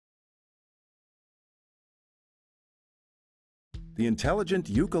The Intelligent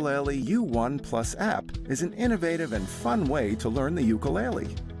Ukulele U1 App is an innovative and fun way to learn the ukulele.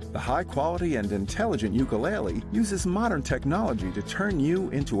 The high-quality and intelligent ukulele uses modern technology to turn you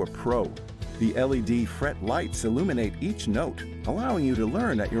into a pro. The LED fret lights illuminate each note, allowing you to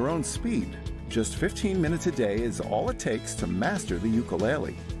learn at your own speed. Just 15 minutes a day is all it takes to master the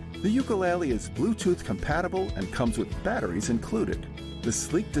ukulele. The ukulele is Bluetooth compatible and comes with batteries included. The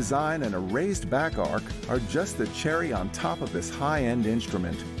sleek design and a raised back arc are just the cherry on top of this high-end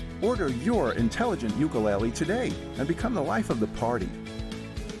instrument. Order your intelligent ukulele today and become the life of the party.